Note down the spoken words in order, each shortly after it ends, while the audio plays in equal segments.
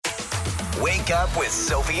Wake Up with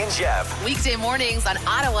Sophie and Jeff. Weekday mornings on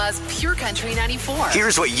Ottawa's Pure Country 94.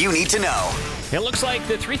 Here's what you need to know. It looks like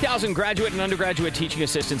the 3,000 graduate and undergraduate teaching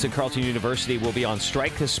assistants at Carleton University will be on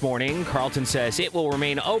strike this morning. Carleton says it will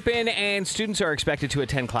remain open and students are expected to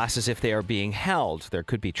attend classes if they are being held. There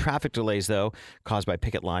could be traffic delays, though, caused by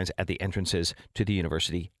picket lines at the entrances to the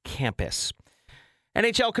university campus.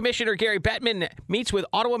 NHL Commissioner Gary Bettman meets with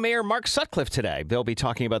Ottawa Mayor Mark Sutcliffe today. They'll be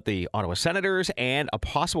talking about the Ottawa Senators and a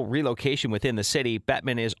possible relocation within the city.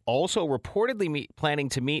 Bettman is also reportedly planning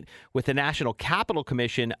to meet with the National Capital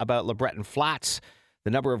Commission about LeBreton Flats. The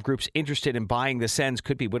number of groups interested in buying the Sens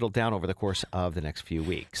could be whittled down over the course of the next few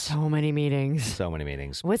weeks. So many meetings. So many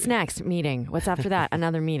meetings. What's next? Meeting. What's after that?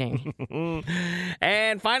 Another meeting.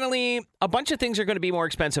 And finally, a bunch of things are going to be more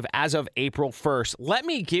expensive as of April 1st. Let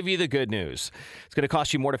me give you the good news. It's going to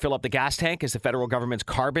cost you more to fill up the gas tank as the federal government's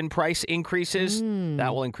carbon price increases.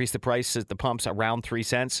 That will increase the price at the pumps around 3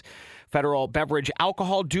 cents. Federal beverage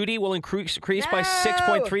alcohol duty will increase by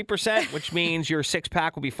 6.3%, which means your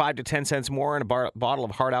six-pack will be 5 to 10 cents more, and a bottle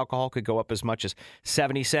of hard alcohol could go up as much as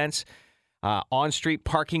 70 cents. On-street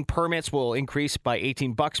parking permits will increase by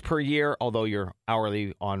 $18 per year, although your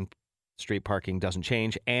hourly on-street parking doesn't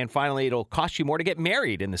change. And finally, it'll cost you more to get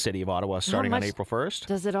married in the city of Ottawa starting on April 1st.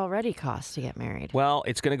 Does it already cost to get married? Well,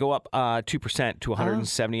 it's going to go up 2% to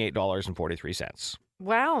 $178.43.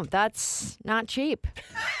 Wow, that's not cheap.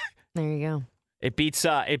 There you go. It beats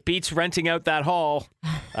renting out that hall,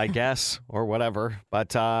 I guess, or whatever.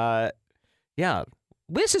 But yeah,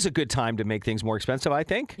 this is a good time to make things more expensive, I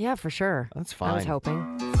think. Yeah, for sure. That's fine. I was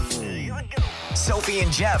hoping. Sophie and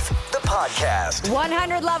Jeff, the podcast.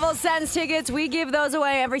 100 level Sens tickets. We give those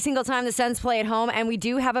away every single time the Sens play at home, and we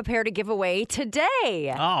do have a pair to give away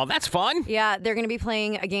today. Oh, that's fun. Yeah, they're going to be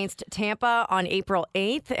playing against Tampa on April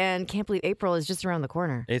 8th, and can't believe April is just around the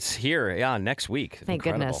corner. It's here, next week. Thank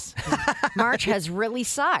Incredible. goodness. March has really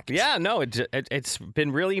sucked. Yeah, no, it's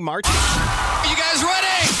been really marching. Are you guys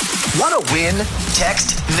ready? Want to win?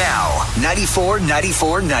 Text now. 94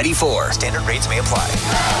 94 94. Standard rates may apply.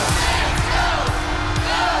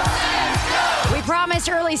 We promised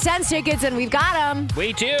early Sens tickets, and we've got them.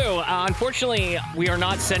 We do. Unfortunately, we are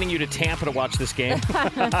not sending you to Tampa to watch this game.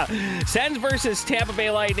 Sens versus Tampa Bay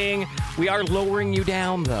Lightning. We are lowering you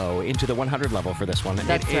down, though, into the 100 level for this one.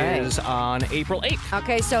 That's it right. is on April 8th.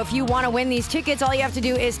 Okay, so if you want to win these tickets, all you have to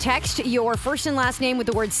do is text your first and last name with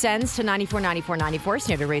the word Sens to 949494.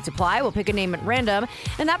 Standard rates apply. We'll pick a name at random,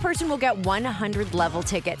 and that person will get 100 level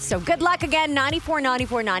tickets. So good luck again,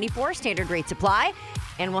 949494. Standard rates apply.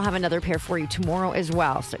 And we'll have another pair for you tomorrow as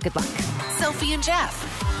well. So good luck. Sophie and Jeff,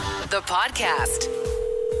 the podcast.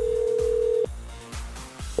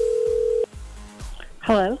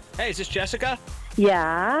 Hello? Hey, is this Jessica?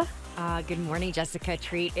 Yeah? Good morning, Jessica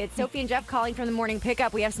Treat. It's Sophie and Jeff calling from the morning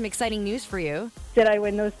pickup. We have some exciting news for you. Did I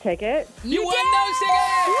win those tickets? You won those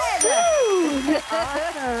tickets! Woo!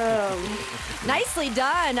 Awesome. Nicely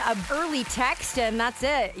done. A early text, and that's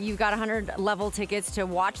it. You got 100 level tickets to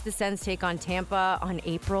watch the Sens take on Tampa on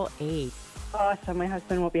April 8th. Awesome. My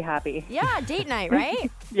husband will be happy. Yeah, date night, right?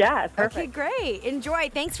 Yeah, it's Okay, perfect. great. Enjoy.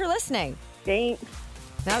 Thanks for listening. Thanks.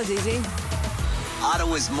 That was easy.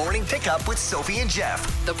 Ottawa's morning pickup with Sophie and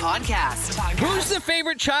Jeff. The podcast. Who's the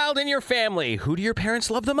favorite child in your family? Who do your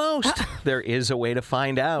parents love the most? There is a way to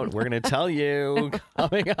find out. We're going to tell you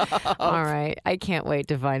coming up. All right. I can't wait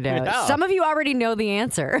to find out. Yeah. Some of you already know the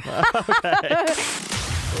answer.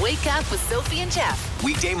 Wake up with Sophie and Jeff.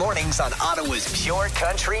 Weekday mornings on Ottawa's Pure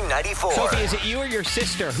Country 94. Sophie, is it you or your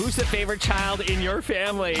sister? Who's the favorite child in your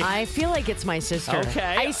family? I feel like it's my sister.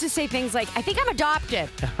 Okay. I used to say things like, I think I'm adopted.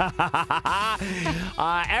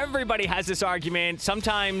 Everybody has this argument.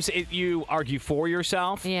 Sometimes you argue for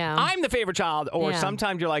yourself. Yeah. I'm the favorite child. Or Yeah.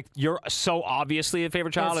 sometimes you're like, you're so obviously the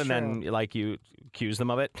favorite child. That's and then you accuse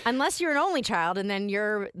them of it. Unless you're an only child, and then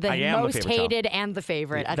you're the I am the most favorite child. hated and the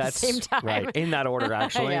favorite at That's the same time. right. In that order,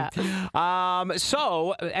 actually. Yeah.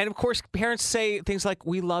 And of course, parents say things like,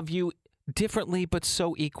 we love you differently, but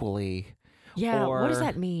so equally. Yeah, Or, what does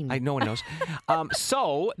that mean? No one knows.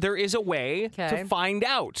 So there is a way Okay. to find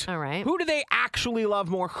out. All right. Who do they actually love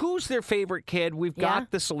more? Who's their favorite kid? We've Yeah.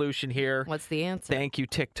 got the solution here. What's the answer? Thank you,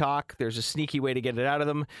 TikTok. There's a sneaky way to get it out of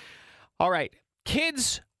them. All right.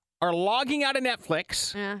 Kids are logging out of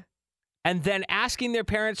Netflix Yeah. and then asking their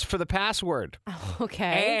parents for the password.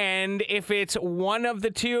 Okay. And if it's one of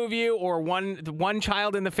the two of you or one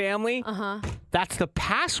child in the family, that's the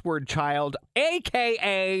password child,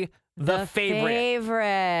 a.k.a. the favorite.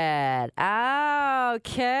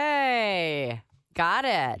 Okay. Got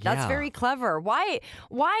it. That's Yeah. very clever. Why?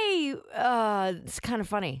 It's kind of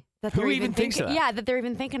funny. That Who they're even thinks of that? Yeah, that they're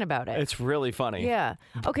even thinking about it. It's really funny. Yeah.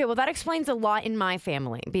 Okay, well, that explains a lot in my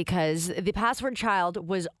family because the password child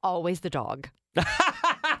was always the dog.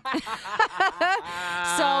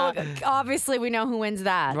 So obviously we know who wins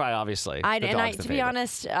that. Right, obviously. To be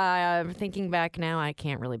honest, thinking back now, I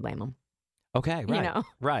can't really blame them. Okay, right. You know.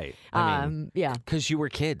 Right. I mean, yeah. because you were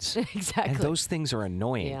kids. Exactly. And those things are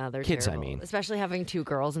annoying. Yeah, they're kids, terrible. I mean. Especially having two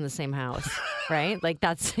girls in the same house, right? Like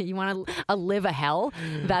you want to live a hell?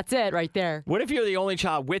 That's it right there. What if you're the only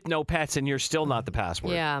child with no pets and you're still not the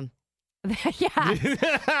password? Yeah.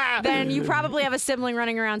 Yeah. Then you probably have a sibling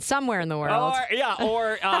running around somewhere in the world.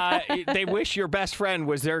 Or they wish your best friend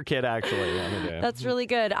was their kid, actually. That's really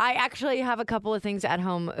good. I actually have a couple of things at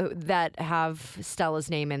home that have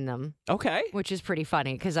Stella's name in them. Okay. Which is pretty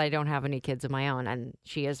funny because I don't have any kids of my own and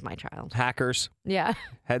she is my child. Hackers. Yeah.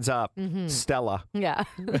 Heads up. Stella. Yeah.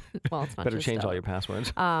 Well, it's not Better just change Stella. all your passwords.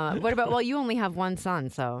 What about, well, you only have one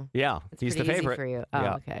son, so. Yeah. It's He's the pretty easy favorite. for you. Oh,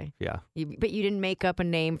 yeah. Okay. Yeah. But you didn't make up a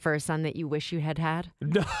name for a son that you wish you had?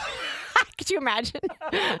 No. Could you imagine?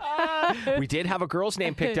 We did have a girl's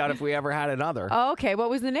name picked out if we ever had another. Oh, okay. What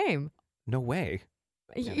was the name? No way.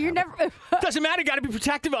 You're never. Doesn't matter. Got to be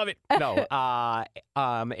protective of it. No.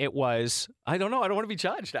 It was. I don't know. I don't want to be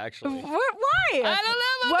judged. Actually. Why? I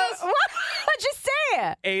don't know. What? Just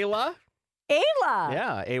say it. Ayla. Ayla.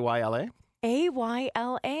 Yeah. Ayla.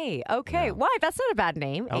 Ayla. Okay. Yeah. Why? That's not a bad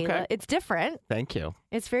name. Okay. Ayla. It's different. Thank you.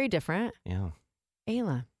 It's very different. Yeah.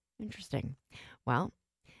 Ayla. Interesting. Well,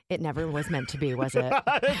 it never was meant to be, was it?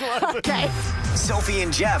 Okay. Sophie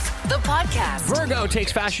and Jeff. The podcast. Virgo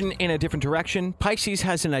takes fashion in a different direction. Pisces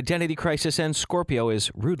has an identity crisis, and Scorpio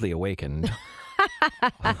is rudely awakened.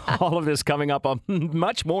 All of this coming up on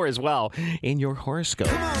much more as well in your horoscope.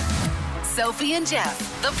 Sophie and Jeff,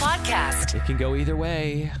 the podcast. It can go either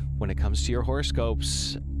way when it comes to your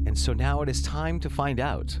horoscopes. And so now it is time to find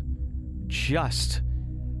out just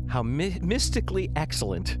how mystically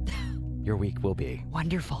excellent your week will be.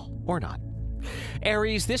 Wonderful. Or not.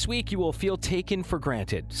 Aries, this week you will feel taken for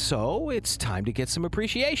granted. So it's time to get some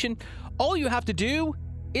appreciation. All you have to do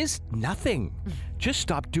is nothing. Just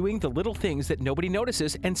stop doing the little things that nobody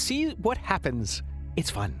notices and see what happens. It's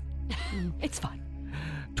fun. It's fun.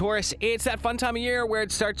 Taurus, it's that fun time of year where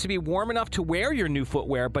it starts to be warm enough to wear your new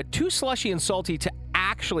footwear, but too slushy and salty to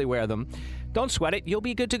actually wear them. Don't sweat it. You'll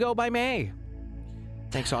be good to go by May.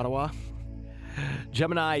 Thanks, Ottawa.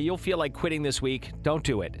 Gemini, you'll feel like quitting this week. Don't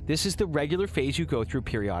do it. This is the regular phase you go through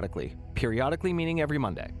periodically. Periodically meaning every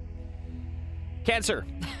Monday. Cancer,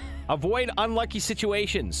 avoid unlucky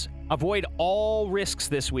situations. Avoid all risks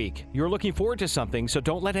this week. You're looking forward to something, so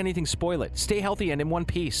don't let anything spoil it. Stay healthy and in one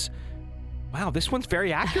piece. Wow, this one's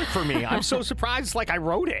very accurate for me. I'm so surprised. It's like I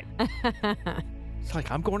wrote it. It's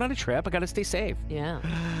like, I'm going on a trip. I got to stay safe. Yeah.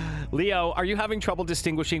 Leo, are you having trouble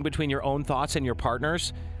distinguishing between your own thoughts and your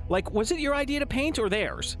partner's? Like, was it your idea to paint or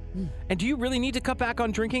theirs? And do you really need to cut back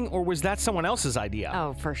on drinking, or was that someone else's idea?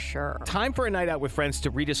 Oh, for sure. Time for a night out with friends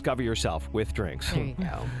to rediscover yourself with drinks. There you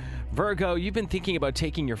go. Virgo, you've been thinking about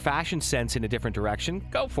taking your fashion sense in a different direction.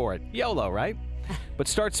 Go for it. YOLO, right? But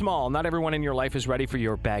start small. Not everyone in your life is ready for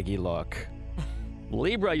your baggy look.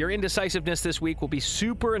 Libra, your indecisiveness this week will be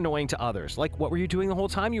super annoying to others. Like, what were you doing the whole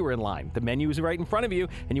time you were in line? The menu is right in front of you,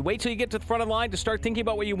 and you wait till you get to the front of the line to start thinking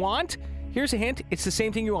about what you want? Here's a hint. It's the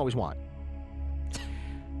same thing you always want.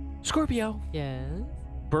 Scorpio. Yes.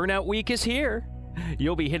 Burnout week is here.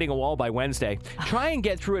 You'll be hitting a wall by Wednesday. Try and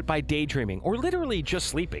get through it by daydreaming or literally just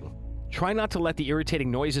sleeping. Try not to let the irritating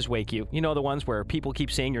noises wake you. You know, the ones where people keep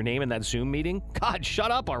saying your name in that Zoom meeting? God,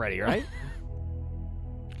 shut up already, right?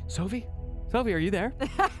 Sophie, are you there?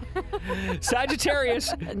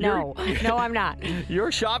 Sagittarius. No, I'm not.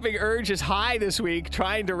 Your shopping urge is high this week.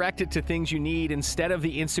 Try and direct it to things you need instead of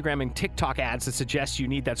the Instagram and TikTok ads that suggest you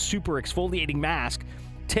need that super exfoliating mask.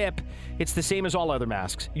 Tip, it's the same as all other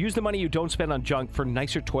masks. Use the money you don't spend on junk for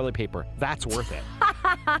nicer toilet paper. That's worth it.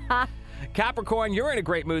 Capricorn, you're in a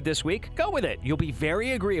great mood this week. Go with it. You'll be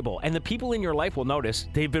very agreeable, and the people in your life will notice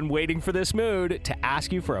they've been waiting for this mood to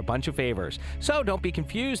ask you for a bunch of favors. So don't be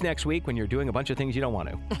confused next week when you're doing a bunch of things you don't want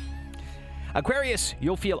to. Aquarius,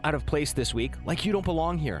 you'll feel out of place this week, like you don't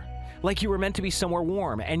belong here. Like you were meant to be somewhere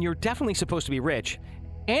warm, and you're definitely supposed to be rich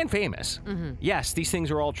and famous. Yes, these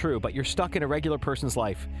things are all true, but you're stuck in a regular person's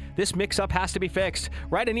life. This mix-up has to be fixed.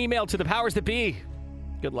 Write an email to the powers that be.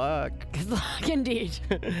 Good luck. Good luck indeed.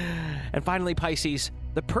 And finally, Pisces,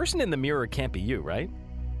 the person in the mirror can't be you, right?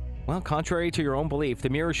 Well, contrary to your own belief, the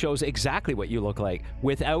mirror shows exactly what you look like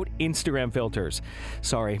without Instagram filters.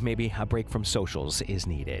 Sorry, maybe a break from socials is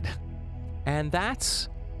needed. And that's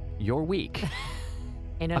your week.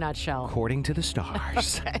 In a nutshell. According to the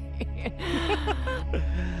stars. Okay.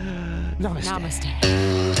 Namaste.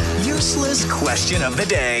 Useless question of the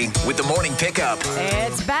day with the morning pickup.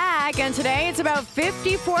 It's back, and today it's about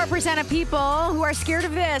 54% of people who are scared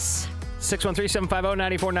of this.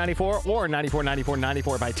 613-750-9494 or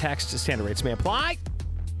 949494 by text. Standard rates may apply.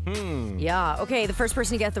 Yeah, okay. The first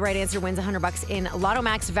person to get the right answer wins $100 in Lotto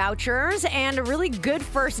Max vouchers and a really good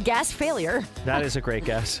first guess failure. That is a great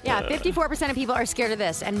guess. Yeah, 54% of people are scared of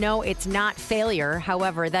this. And no, it's not failure.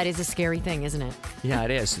 However, that is a scary thing, isn't it? Yeah, it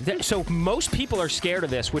is. So most people are scared of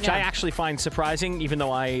this, which I actually find surprising, even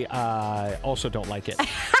though I also don't like it.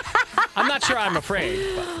 I'm not sure I'm afraid.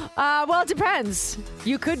 But Well, it depends.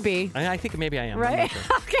 You could be. I think maybe I am. Right? I'm not sure.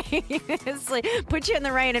 Okay. It's like, put you in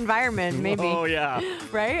the right environment, maybe. Oh, yeah.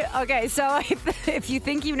 Right? Okay, so if you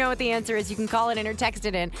think you know what the answer is, you can call it in or text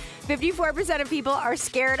it in. 54% of people are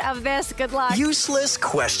scared of this. Good luck. Useless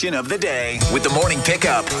question of the day with the morning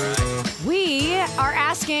pickup. We are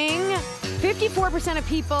asking 54% of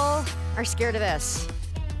people are scared of this.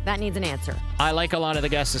 That needs an answer. I like a lot of the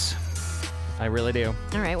guesses. I really do.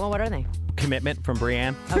 All right, well, what are they? Commitment from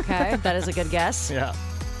Brienne. Okay, that is a good guess. Yeah.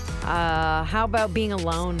 How about being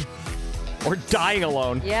alone? Or dying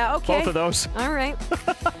alone. Yeah, okay. Both of those. All right.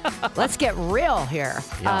 Let's get real here.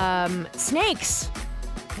 Yeah. Snakes.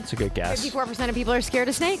 That's a good guess. 54% of people are scared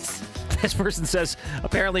of snakes. This person says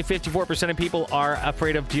apparently 54% of people are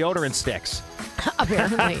afraid of deodorant sticks.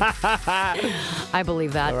 Apparently. I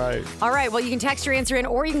believe that. All right. Well, you can text your answer in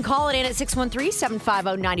or you can call it in at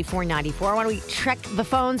 613-750-9494. Why don't we check the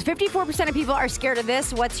phones? 54% of people are scared of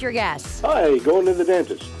this. What's your guess? Hi, going to the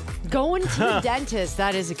dentist. Going to the dentist.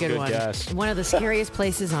 That is a good one. guess. One of the scariest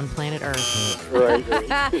places on planet Earth. Right.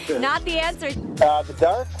 Not the answer. The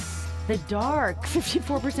dark? The dark.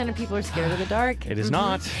 54% of people are scared of the dark. It is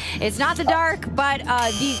not. It's not the dark, but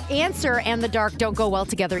the answer and the dark don't go well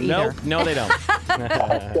together either. Nope. No, they don't.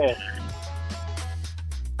 Okay.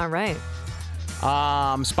 All right.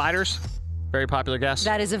 Spiders. Very popular guess.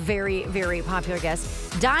 That is a very, very popular guess.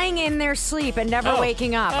 Dying in their sleep and never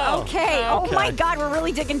waking up. Oh. Okay. Oh, Oh my God, we're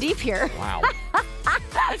really digging deep here. Wow.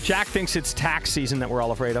 Jack thinks it's tax season that we're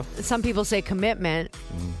all afraid of. Some people say commitment.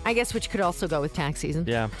 I guess which could also go with tax season.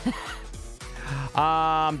 Yeah.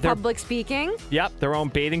 Public speaking. Yep, their own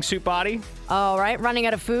bathing suit body. All right. Running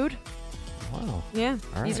out of food. Wow. Yeah.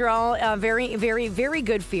 All These right. are all very, very, very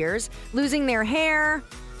good fears. Losing their hair.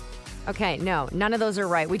 Okay, no, none of those are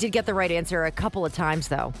right. We did get the right answer a couple of times,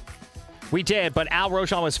 though. We did, but Al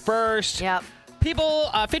Rojan was first. Yep. People,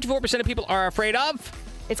 54% of people are afraid of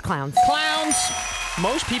It's clowns. clowns.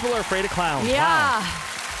 Most people are afraid of clowns. Yeah. Wow.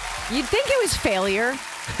 You'd think it was failure.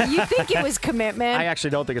 You'd think it was commitment. I actually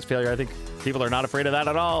don't think it's failure. I think people are not afraid of that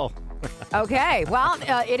at all. Okay, well,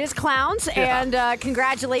 it is clowns, and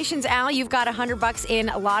congratulations, Al. You've got $100 in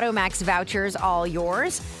Lotto Max vouchers, all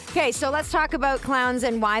yours. Okay, so let's talk about clowns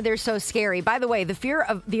and why they're so scary. By the way,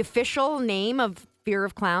 the official name of fear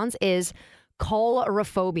of clowns is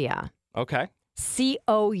coulrophobia. Okay.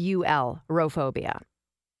 C-O-U-L, rophobia.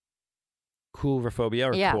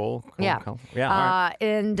 Coulrophobia or Yeah. cool? Yeah. Cool. Yeah. All right.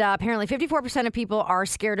 And apparently 54% of people are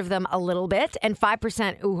scared of them a little bit, and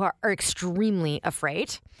 5% who are extremely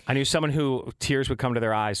afraid. I knew someone who tears would come to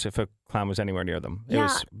their eyes if a clown was anywhere near them. It Yeah.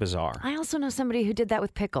 was bizarre. I also know somebody who did that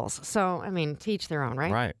with pickles. So, I mean, to each their own,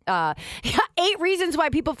 right? Right. 8 reasons why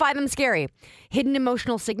people find them scary. Hidden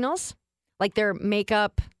emotional signals, like their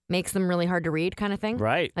makeup makes them really hard to read kind of thing.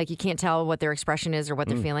 Right. Like you can't tell what their expression is or what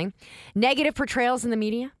they're feeling. Negative portrayals in the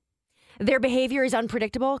media. Their behavior is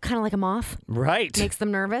unpredictable, kind of like a moth. Right. Makes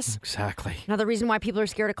them nervous. Exactly. Another reason why people are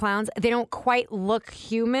scared of clowns, they don't quite look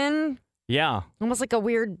human. Yeah. Almost like a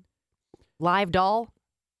weird live doll.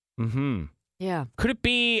 Mm-hmm. Yeah. Could it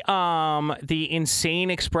be the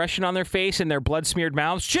insane expression on their face and their blood-smeared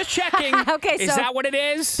mouths? Just checking. Okay, Is so that what it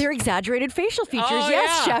is? Their exaggerated facial features. Oh,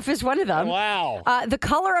 Yes, yeah. Chef is one of them. Wow. The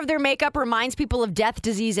color of their makeup reminds people of death,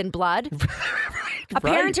 disease, and blood. A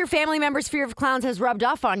parent or family member's fear of clowns has rubbed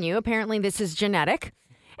off on you. Apparently, this is genetic.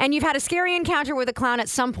 And you've had a scary encounter with a clown at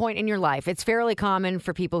some point in your life. It's fairly common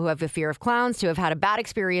for people who have a fear of clowns to have had a bad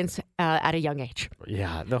experience at a young age.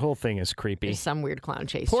 Yeah, the whole thing is creepy. Some weird clown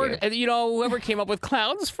chased Poor, you. whoever came up with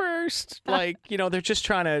clowns first, they're just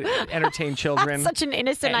trying to entertain children. Such an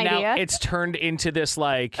innocent and idea. Now it's turned into this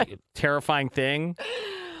terrifying thing.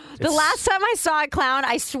 The last time I saw a clown,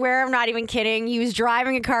 I swear I'm not even kidding, he was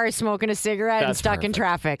driving a car, smoking a cigarette, and That's stuck in perfect.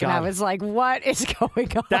 traffic. And I God. was like, what is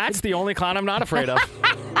going on? That's the only clown I'm not afraid of.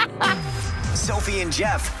 Sophie and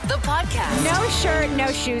Jeff. The podcast. No shirt,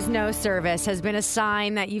 no shoes, no service has been a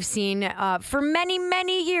sign that you've seen for many,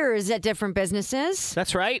 many years at different businesses.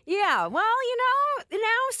 That's right. Yeah, well, now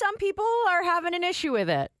some people are having an issue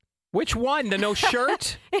with it. Which one? The no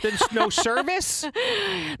shirt? The no service?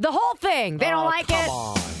 The whole thing. They don't like it. Come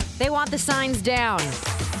on. They want the signs down.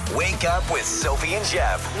 Wake up with Sophie and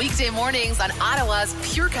Jeff. Weekday mornings on Ottawa's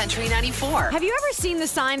Pure Country 94. Have you ever seen the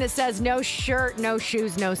sign that says no shirt, no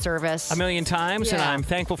shoes, no service? A million times, and Yeah. I'm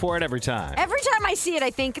thankful for it every time. Every time I see it,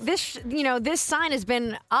 I think this sign has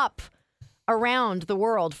been up around the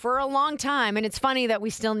world for a long time, and it's funny that we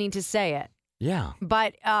still need to say it. Yeah.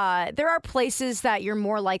 But there are places that you're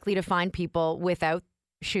more likely to find people without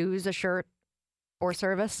shoes, a shirt, or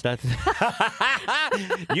service. That's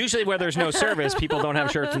usually where there's no service, people don't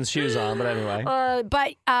have shirts and shoes on. But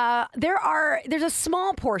anyway, there's a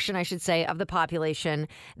small portion, I should say, of the population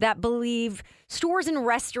that believe stores and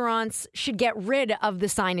restaurants should get rid of the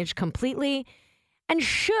signage completely and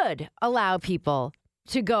should allow people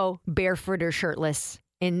to go barefoot or shirtless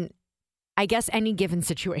in, I guess, any given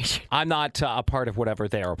situation. I'm not a part of whatever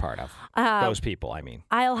they are a part of. Those people, I mean.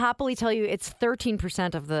 I'll happily tell you it's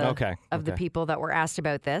 13% of the people that were asked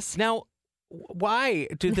about this. Now, why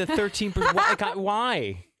do the 13%?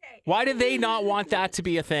 Why? Why do they not want that to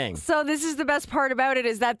be a thing? So this is the best part about it,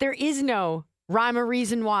 is that there is no rhyme or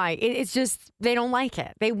reason why. It's just they don't like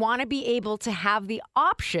it. They want to be able to have the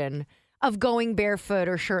option of going barefoot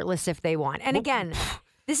or shirtless if they want. And again,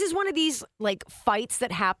 this is one of these like fights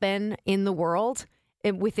that happen in the world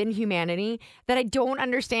within humanity that I don't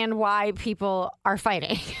understand why people are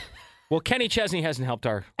fighting. Well, Kenny Chesney hasn't helped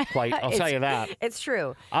our plight. I'll tell you that. It's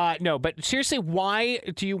true. No, but seriously, why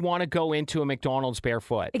do you want to go into a McDonald's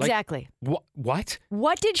barefoot? Exactly. What?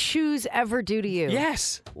 What did shoes ever do to you?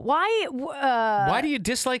 Yes. Why? Why do you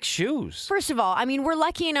dislike shoes? First of all, I mean, we're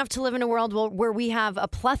lucky enough to live in a world where we have a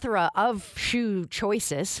plethora of shoe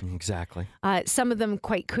choices. Exactly. Some of them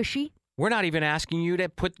quite cushy. We're not even asking you to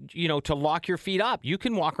to lock your feet up. You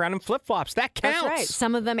can walk around in flip-flops. That counts. That's right.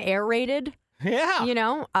 Some of them aerated.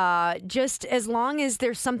 Yeah. Just as long as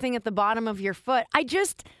there's something at the bottom of your foot. I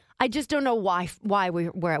just don't know why.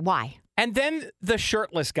 And then the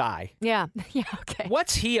shirtless guy. Yeah. Yeah. Okay.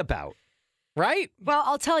 What's he about? Right? Well,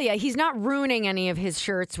 I'll tell you, he's not ruining any of his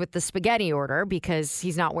shirts with the spaghetti order because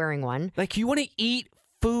he's not wearing one. Like, you want to eat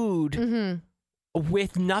food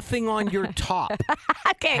with nothing on your top.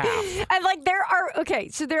 Okay. And like there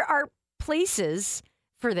are places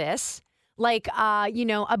for this. Like,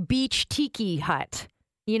 a beach tiki hut,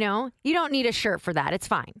 you don't need a shirt for that. It's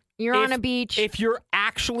fine. You're on a beach. If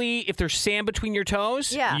there's sand between your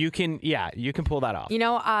toes, you can pull that off.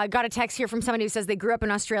 Got a text here from somebody who says they grew up in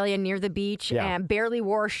Australia near the beach and barely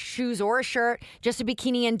wore shoes or a shirt, just a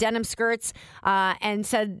bikini and denim skirts, and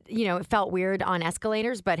said, it felt weird on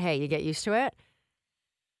escalators, but hey, you get used to it.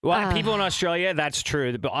 Well, people in Australia, that's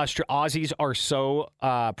true. The Aussies are so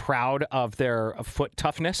proud of their foot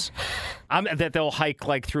toughness that they'll hike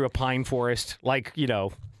like through a pine forest,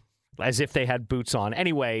 as if they had boots on.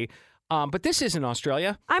 Anyway, but this isn't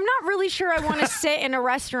Australia. I'm not really sure I want to sit in a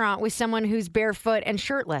restaurant with someone who's barefoot and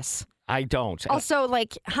shirtless. I don't. Also,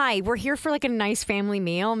 hi, we're here for a nice family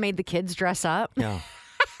meal. Made the kids dress up. Yeah.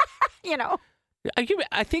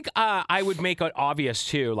 I think I would make it obvious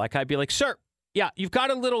too. Like, I'd be like, sir. Yeah, you've got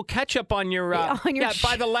a little ketchup on your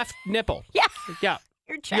by the left nipple. Yeah. Yeah.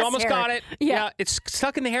 Your chest You almost hair. got it. Yeah. It's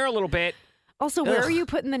stuck in the hair a little bit. Also, where are you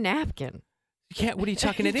putting the napkin? You can't. What are you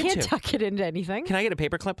tucking it You into? can't tuck it into anything. Can I get a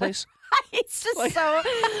paper clip, please? It's just I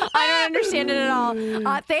don't understand it at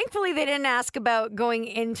all. Thankfully, they didn't ask about going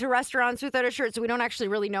into restaurants without a shirt, so we don't actually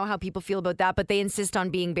really know how people feel about that, but they insist on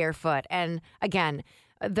being barefoot. And again,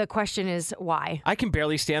 the question is why? I can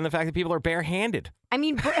barely stand the fact that people are barehanded. I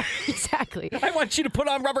mean, exactly. I want you to put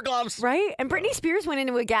on rubber gloves. Right? And Britney Spears went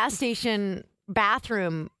into a gas station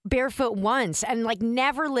bathroom barefoot once and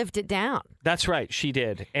never lived it down. That's right. She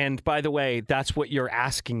did. And by the way, that's what you're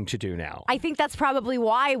asking to do now. I think that's probably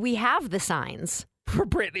why we have the signs. From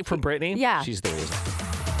Britney? Yeah. She's the reason.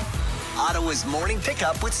 Ottawa's Morning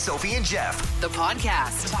Pickup with Sophie and Jeff. The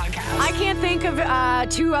podcast. I can't think of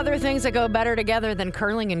two other things that go better together than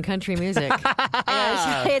curling and country music.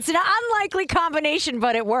 It's an unlikely combination,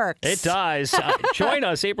 but it works. It does. Join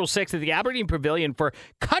us April 6th at the Aberdeen Pavilion for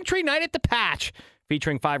Country Night at the Patch,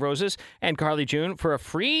 featuring Five Roses and Carly June for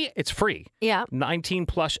it's free. Yeah.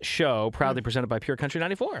 19-plus show, proudly presented by Pure Country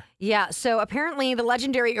 94. Yeah, so apparently the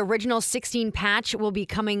legendary Original 16 patch will be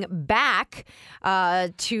coming back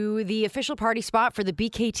to the official party spot for the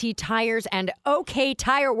BKT Tires and OK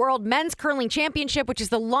Tire World Men's Curling Championship, which is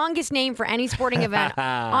the longest name for any sporting event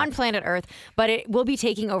on planet Earth, but it will be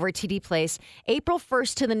taking over TD Place April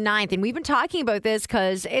 1st to the 9th, and we've been talking about this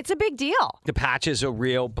because it's a big deal. The patch is a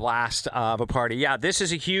real blast of a party. Yeah, this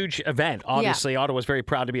is a huge event. Obviously, Ottawa's very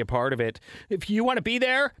proud to be a part of it. If you want to be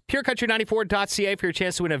there, purecountry94.ca for your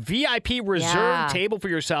chance to win a VIP reserved table for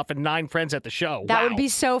yourself and 9 friends at the show. That would be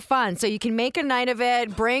so fun. So you can make a night of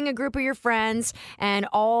it, bring a group of your friends, and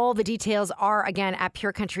all the details are, again, at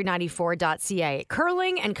purecountry94.ca.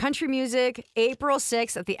 Curling and country music, April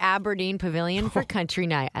 6th at the Aberdeen Pavilion for Country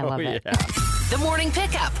Night. I love it. The Morning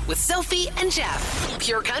Pickup with Sophie and Jeff.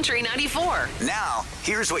 Pure Country 94. Now,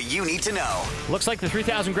 here's what you need to know. Looks like the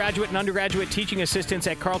 3,000 graduate and undergraduate teaching assistants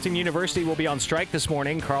at Carleton University will be on strike this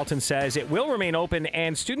morning. Carleton says it will remain open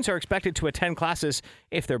and students are expected to attend classes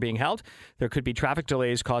if they're being held. There could be traffic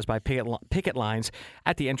delays caused by picket lines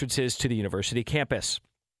at the entrances to the university campus.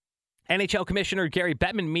 NHL Commissioner Gary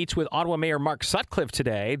Bettman meets with Ottawa Mayor Mark Sutcliffe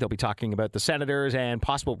today. They'll be talking about the Senators and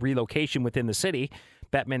possible relocation within the city.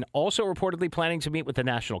 Bettman also reportedly planning to meet with the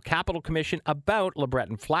National Capital Commission about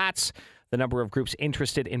LeBreton Flats. The number of groups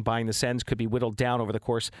interested in buying the Sens could be whittled down over the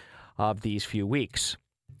course of these few weeks.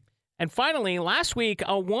 And finally, last week,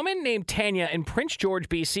 a woman named Tanya in Prince George,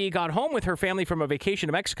 BC, got home with her family from a vacation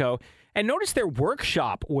to Mexico and noticed their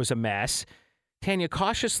workshop was a mess. Tanya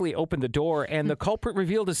cautiously opened the door, and the culprit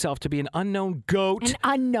revealed itself to be an unknown goat. An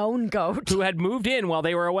unknown goat. Who had moved in while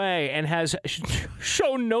they were away and has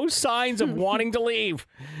shown no signs of wanting to leave.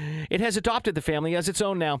 It has adopted the family as its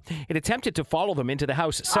own now. It attempted to follow them into the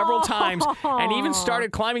house several times and even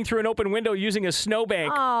started climbing through an open window using a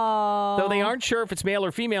snowbank. Though they aren't sure if it's male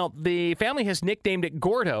or female, the family has nicknamed it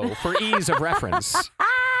Gordo for ease of reference.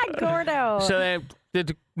 Gordo. So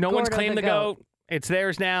no one's claimed the goat. It's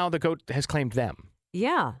theirs now. The goat has claimed them.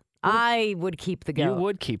 Yeah. I would keep the goat. You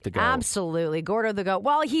would keep the goat. Absolutely. Gordo the goat.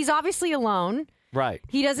 Well, he's obviously alone. Right.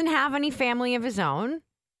 He doesn't have any family of his own.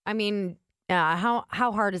 I mean, how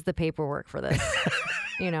hard is the paperwork for this?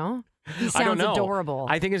 You know? He sounds I don't know. Adorable.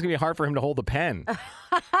 I think it's going to be hard for him to hold the pen.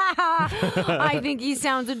 I think he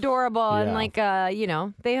sounds adorable. And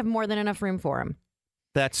they have more than enough room for him.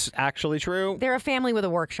 That's actually true. They're a family with a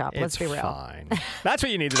workshop. Let's be real. Fine. That's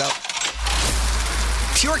what you need to know.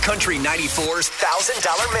 Pure Country 94's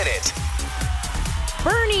 $1,000 Minute.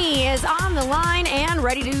 Bernie is on the line and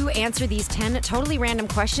ready to answer these 10 totally random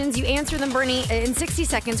questions. You answer them, Bernie, in 60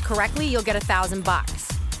 seconds correctly, you'll get $1,000.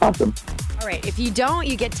 Awesome. All right. If you don't,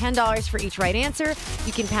 you get $10 for each right answer.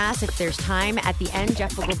 You can pass if there's time. At the end,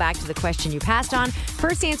 Jeff will go back to the question you passed on.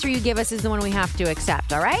 First answer you give us is the one we have to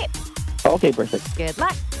accept. All right? Okay, perfect. Good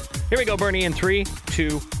luck. Here we go, Bernie, in 3,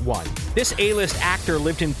 2, 1. This A-list actor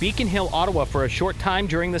lived in Beacon Hill, Ottawa for a short time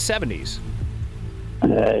during the 70s.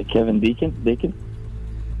 Kevin Bacon.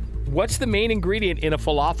 What's the main ingredient in a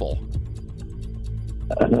falafel?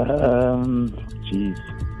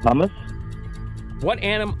 Hummus. What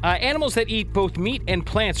animals that eat both meat and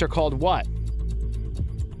plants are called what?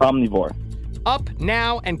 Omnivore. Up,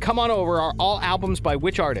 Now, and Come On Over are all albums by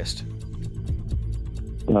which artist?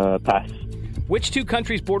 Pass. Which 2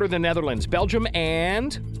 countries border the Netherlands? Belgium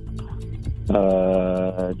and?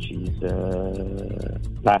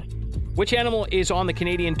 Pass. Which animal is on the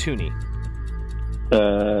Canadian toonie?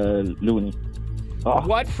 Looney. Oh.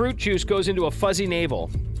 What fruit juice goes into a fuzzy navel?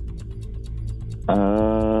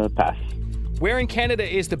 Pass. Where in Canada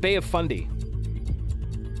is the Bay of Fundy?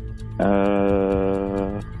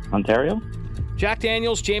 Ontario. Jack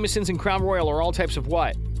Daniels, Jameson's, and Crown Royal are all types of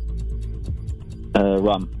what?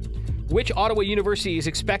 Rum. Which Ottawa University is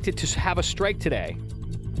expected to have a strike today?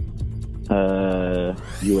 UAO.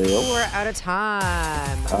 We're out of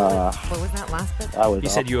time. What was that last bit? You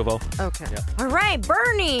said U of O. Okay. Yep. All right,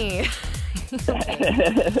 Bernie.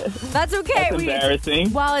 That's okay. That's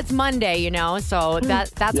embarrassing. Well, it's Monday, so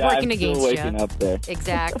that's working against you. Waking up there.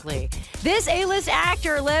 Exactly. This A-list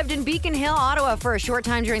actor lived in Beacon Hill, Ottawa for a short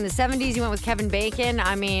time during the 70s. You went with Kevin Bacon.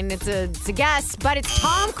 I mean, it's a guess, but it's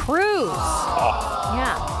Tom Cruise.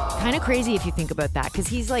 Yeah. Kind of crazy if you think about that, because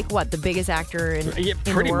he's like, what, the biggest actor in the world?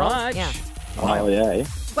 Pretty much. Yeah. Oh, yeah.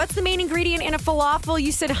 What's the main ingredient in a falafel?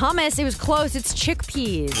 You said hummus. It was close. It's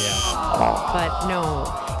chickpeas. Yeah. But no.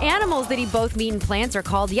 Animals that eat both meat and plants are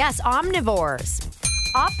called, yes, omnivores.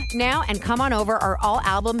 Up, Now, and Come On Over are all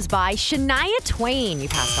albums by Shania Twain. You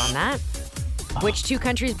passed on that. Which 2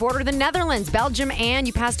 countries border the Netherlands? Belgium and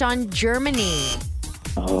you passed on Germany.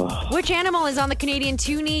 Which animal is on the Canadian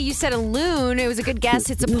toonie? You said a loon. It was a good guess.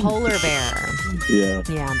 It's a polar bear.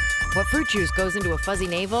 Yeah. What fruit juice goes into a fuzzy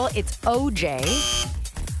navel? It's OJ.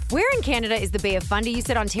 Where in Canada is the Bay of Fundy? You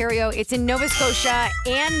said Ontario. It's in Nova Scotia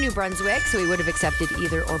and New Brunswick, so we would have accepted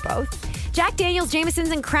either or both. Jack Daniels, Jameson's,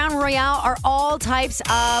 and Crown Royal are all types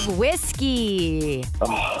of whiskey.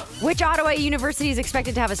 Which Ottawa University is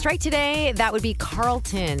expected to have a strike today? That would be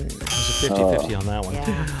Carleton. There's a 50-50 on that one.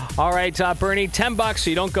 Yeah. All right, Bernie, $10 so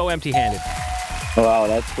you don't go empty-handed. All right. Bernie. That's okay. Wow,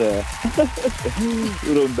 that's a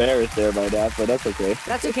little embarrassed there by that, but that's okay.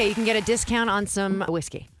 That's okay. You can get a discount on some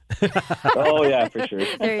whiskey. Oh, yeah, for sure.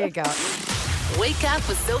 There you go. Wake up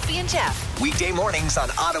with Sophie and Jeff. Weekday mornings on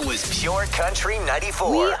Ottawa's Pure Country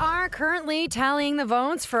 94. We are currently tallying the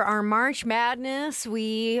votes for our March Madness.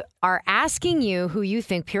 We are asking you who you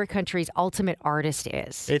think Pure Country's ultimate artist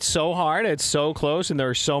is. It's so hard. It's so close, and there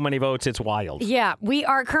are so many votes. It's wild. Yeah, we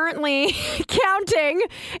are currently counting.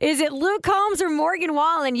 Is it Luke Combs or Morgan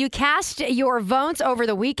Wallen? You cast your votes over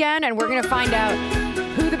the weekend, and we're going to find out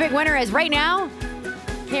who the big winner is. Right now,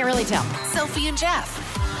 can't really tell. Sophie and Jeff,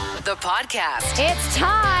 the podcast. It's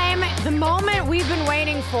time. The moment we've been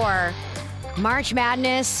waiting for. March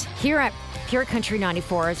Madness here at Pure Country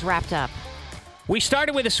 94 is wrapped up. We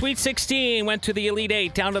started with a Sweet 16, went to the Elite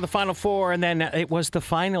 8, down to the Final 4, and then it was the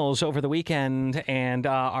finals over the weekend, and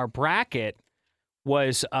our bracket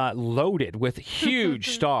was loaded with huge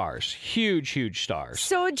stars. Huge stars.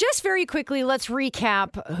 So just very quickly, let's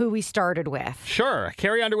recap who we started with. Sure.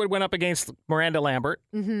 Carrie Underwood went up against Miranda Lambert.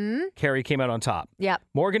 Mm-hmm. Carrie came out on top. Yep.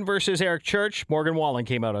 Morgan versus Eric Church. Morgan Wallen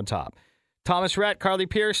came out on top. Thomas Rhett, Carly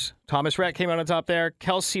Pierce. Thomas Rhett came out on top there.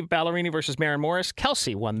 Kelsey Ballerini versus Maren Morris.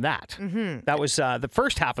 Kelsey won that. Mm-hmm. That was the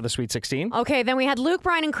first half of the Sweet 16. Okay, then we had Luke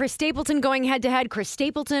Bryan and Chris Stapleton going head-to-head. Chris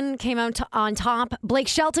Stapleton came out on top. Blake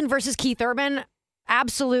Shelton versus Keith Urban.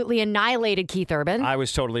 Absolutely annihilated Keith Urban. I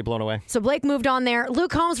was totally blown away. So Blake moved on there.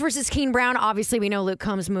 Luke Combs versus Keen Brown. Obviously, we know Luke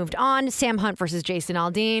Combs moved on. Sam Hunt versus Jason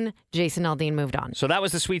Aldean. Jason Aldean moved on. So that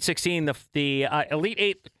was the Sweet 16. The Elite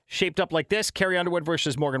 8 shaped up like this. Carrie Underwood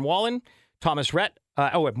versus Morgan Wallen. Thomas Rhett.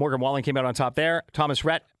 Morgan Wallen came out on top there. Thomas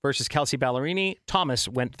Rhett versus Kelsey Ballerini. Thomas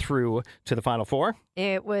went through to the Final 4.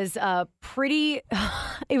 It was a pretty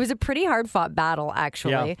hard fought battle,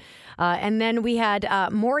 actually. Yeah. And then we had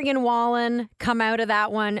Morgan Wallen come out of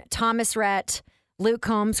that one. Thomas Rhett, Luke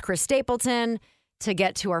Combs, Chris Stapleton to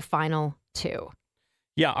get to our final 2.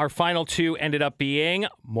 Yeah, our final 2 ended up being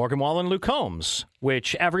Morgan Wallen, Luke Combs,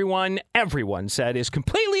 which everyone said is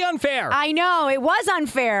completely unfair. I know, it was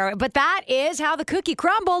unfair, but that is how the cookie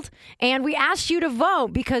crumbled. And we asked you to vote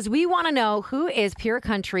because we want to know who is Pure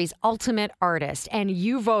Country's ultimate artist. And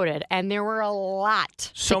you voted, and there were a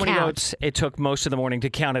lot. So to many count. votes, it took most of the morning to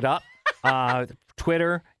count it up.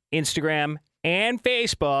 Twitter, Instagram, and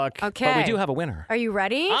Facebook. Okay. But we do have a winner. Are you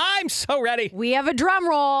ready? I'm so ready. We have a drum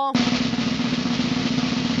roll.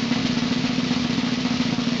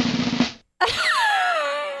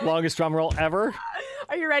 Longest drum roll ever.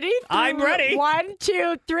 Are you ready? I'm ready. 1,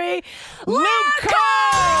 2, 3. Luke Combs!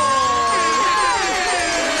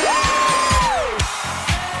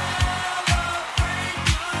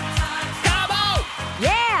 Come on!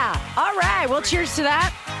 Yeah. All right. Well, cheers to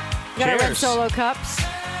that. Got our red Cheers. Solo cups.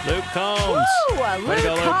 Luke Combs. Woo! Way to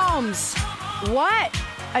go, Luke Luke. Combs. What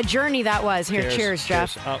a journey that was. Here, cheers,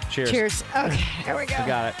 Jeff. Oh, cheers. Cheers. Okay, here we go. We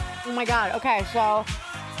got it. Oh, my God. Okay, so.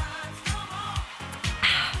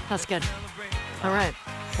 That's good. All right.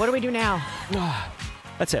 What do we do now?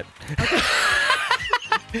 That's it.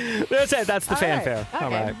 That's it. That's the fanfare. Okay.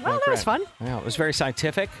 All right. Well, that was fun. Yeah, it was very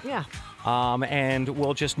scientific. Yeah. And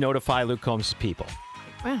we'll just notify Luke Combs' people.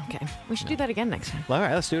 Well, okay. We should do that again next time. All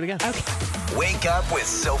right, let's do it again. Okay. Wake up with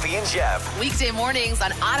Sophie and Jeff. Weekday mornings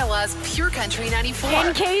on Ottawa's Pure Country 94.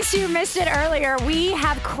 In case you missed it earlier, we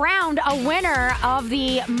have crowned a winner of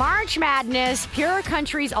the March Madness Pure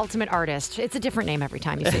Country's Ultimate Artist. It's a different name every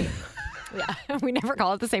time you see. Yeah, we never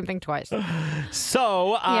call it the same thing twice.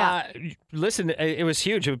 So, listen, it was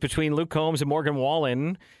huge. It was between Luke Combs and Morgan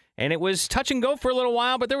Wallen, and it was touch and go for a little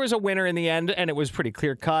while, but there was a winner in the end, and it was pretty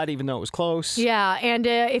clear cut, even though it was close. Yeah, and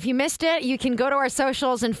if you missed it, you can go to our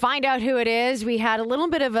socials and find out who it is. We had a little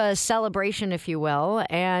bit of a celebration, if you will,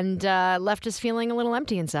 and left us feeling a little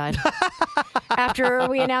empty inside. After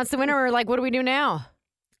we announced the winner, we were like, what do we do now?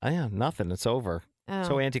 Oh, yeah, nothing. It's over. Oh.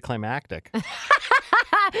 So anticlimactic.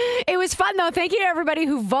 It was fun, though. Thank you to everybody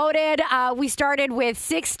who voted. We started with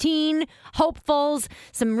 16 hopefuls,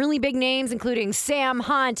 some really big names, including Sam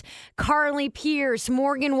Hunt, Carly Pierce,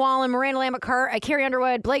 Morgan Wallen, Miranda Lambert, Carrie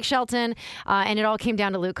Underwood, Blake Shelton, and it all came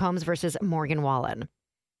down to Luke Combs versus Morgan Wallen.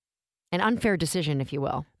 An unfair decision, if you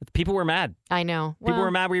will. People were mad. I know. People Well,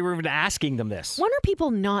 were mad we were even asking them this. when are people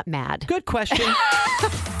not mad? Good question.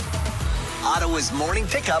 Ottawa's Morning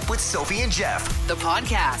Pickup with Sophie and Jeff. The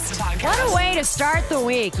podcast. What a way to start the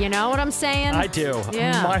week. You know what I'm saying? I do.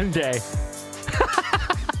 Yeah. Monday.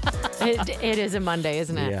 It is a Monday,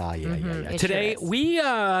 isn't it? Yeah. It Today, sure is. we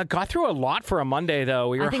got through a lot for a Monday, though.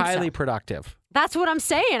 We I were think highly so. productive. That's what I'm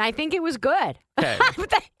saying. I think it was good. Okay.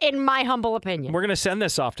 In my humble opinion. We're going to send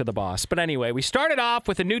this off to the boss. But anyway, we started off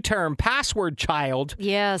with a new term, password child.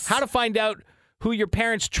 Yes. How to find out who your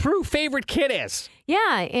parents' true favorite kid is.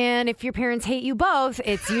 Yeah, and if your parents hate you both,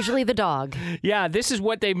 it's usually the dog. Yeah, this is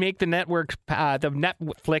what they make the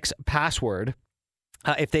Netflix password.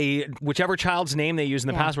 Whichever child's name they use in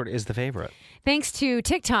the password is the favorite. Thanks to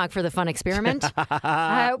TikTok for the fun experiment.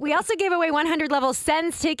 We also gave away 100 level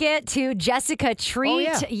Sens ticket to Jessica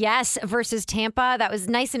Treat. Yes, versus Tampa. That was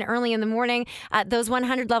nice and early in the morning. Those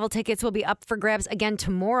 100 level tickets will be up for grabs again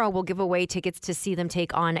tomorrow. We'll give away tickets to see them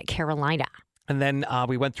take on Carolina. And then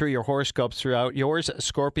we went through your horoscopes throughout. Yours,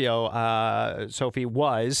 Scorpio, Sophie,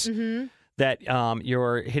 was... that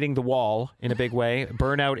you're hitting the wall in a big way.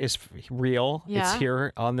 Burnout is real. Yeah. It's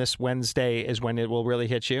here on this Wednesday is when it will really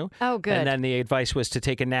hit you. Oh, good. And then the advice was to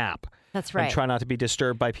take a nap. That's right. And try not to be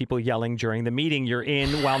disturbed by people yelling during the meeting you're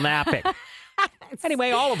in while napping.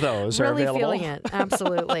 Anyway, all of those are available. Really feeling it.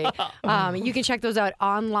 Absolutely. You can check those out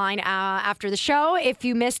online after the show. If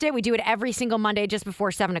you missed it, we do it every single Monday just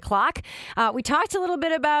before 7 o'clock. We talked a little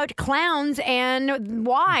bit about clowns and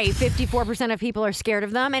why 54% of people are scared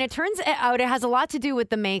of them. And it turns out it has a lot to do with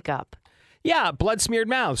the makeup. Yeah, blood-smeared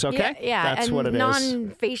mouths, okay? Yeah, That's and what it is.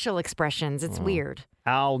 Non-facial expressions. It's weird.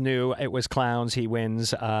 Al knew it was clowns. He wins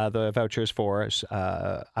the vouchers for us.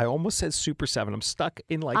 I almost said Super 7. I'm stuck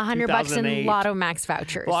in like $100 in Lotto Max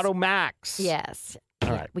vouchers. Lotto Max. Yes. All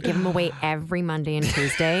right. We give them away every Monday and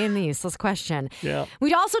Tuesday in the useless question. Yeah.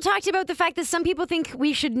 We also talked about the fact that some people think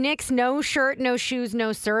we should nix no shirt, no shoes,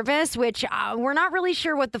 no service, which we're not really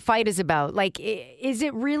sure what the fight is about. Like, is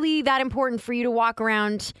it really that important for you to walk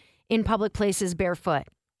around in public places barefoot?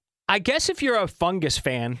 I guess if you're a fungus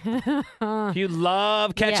fan, if you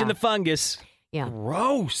love catching the fungus. Yeah.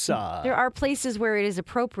 Gross. There are places where it is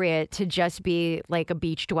appropriate to just be like a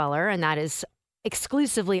beach dweller, and that is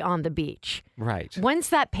exclusively on the beach. Right. Once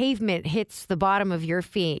that pavement hits the bottom of your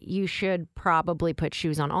feet, you should probably put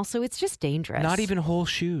shoes on. Also, it's just dangerous. Not even whole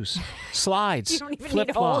shoes. Slides. You don't even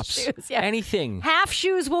flip-flops. need whole shoes. Yeah. Anything. Half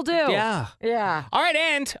shoes will do. Yeah. Yeah. All right,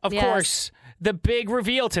 and of course, the big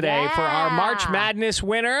reveal today for our March Madness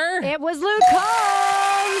winner. It was Luke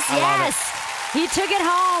Combs. Yes. He took it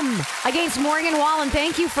home against Morgan Wallen.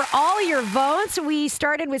 Thank you for all your votes. We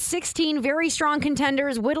started with 16 very strong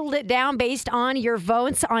contenders, whittled it down based on your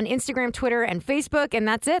votes on Instagram, Twitter, and Facebook, and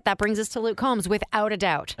that's it. That brings us to Luke Combs, without a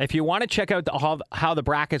doubt. If you want to check out how the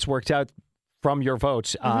brackets worked out from your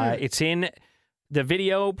votes, it's in the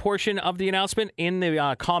video portion of the announcement. In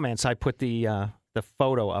the comments, I put the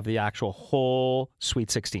photo of the actual whole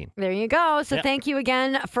Sweet 16. There you go. So thank you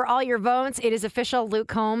again for all your votes. It is official. Luke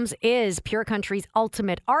Combs is Pure Country's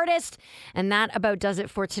ultimate artist. And that about does it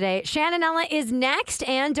for today. Shannonella is next.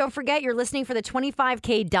 And don't forget, you're listening for the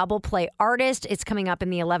 25K double play artist. It's coming up in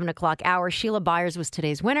the 11 o'clock hour. Sheila Byers was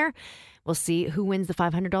today's winner. We'll see who wins the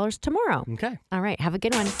 $500 tomorrow. Okay. All right. Have a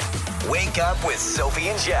good one. Wake up with Sophie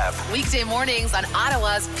and Jeff. Weekday mornings on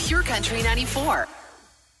Ottawa's Pure Country 94.